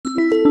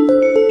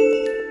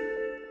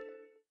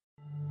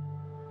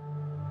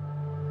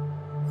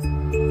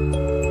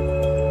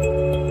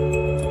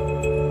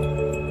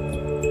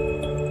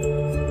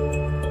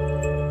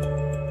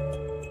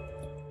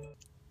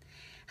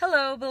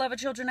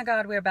children of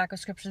God, we are back with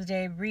Scripture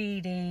today,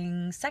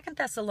 reading 2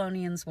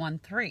 Thessalonians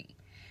 1:3.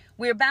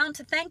 We are bound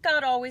to thank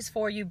God always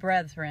for you,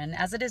 brethren,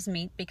 as it is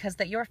meet, because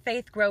that your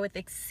faith groweth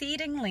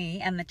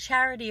exceedingly, and the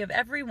charity of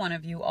every one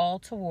of you all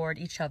toward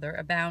each other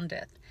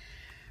aboundeth.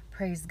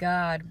 Praise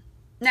God.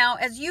 Now,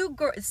 as you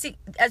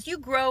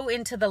grow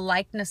into the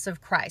likeness of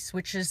Christ,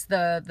 which is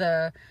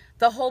the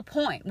whole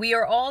point, we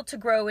are all to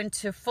grow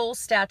into full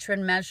stature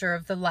and measure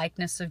of the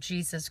likeness of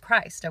Jesus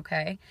Christ,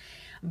 okay?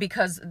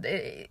 Because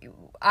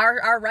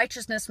our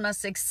righteousness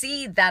must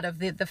exceed that of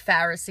the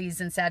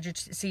Pharisees and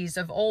Sadducees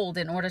of old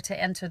in order to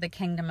enter the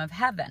kingdom of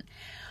heaven.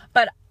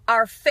 But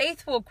our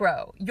faith will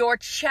grow. Your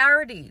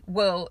charity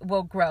will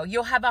grow.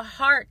 You'll have a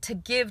heart to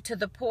give to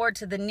the poor,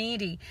 to the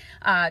needy,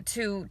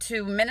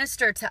 to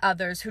minister to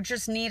others who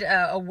just need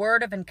a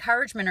word of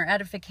encouragement or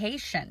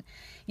edification,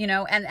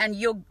 and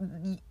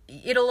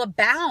it'll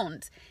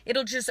abound.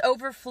 It'll just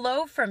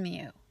overflow from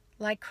you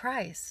like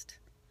Christ.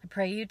 I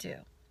pray you do.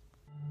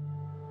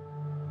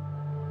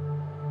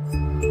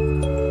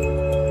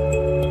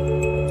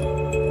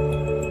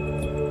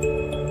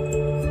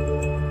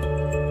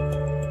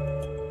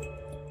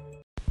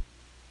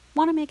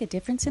 Want to make a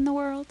difference in the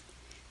world?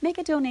 Make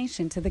a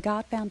donation to the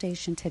God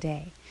Foundation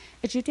today,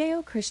 a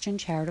Judeo-Christian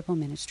charitable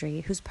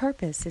ministry whose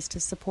purpose is to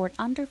support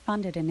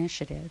underfunded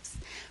initiatives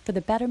for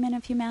the betterment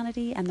of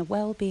humanity and the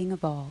well-being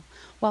of all,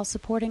 while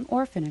supporting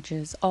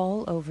orphanages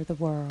all over the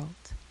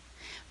world.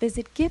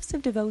 Visit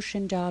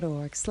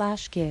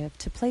giftsofdevotion.org/give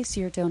to place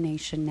your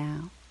donation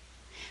now.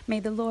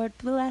 May the Lord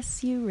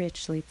bless you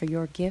richly for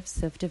your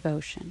gifts of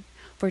devotion,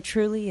 for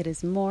truly it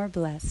is more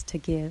blessed to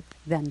give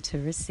than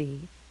to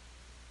receive.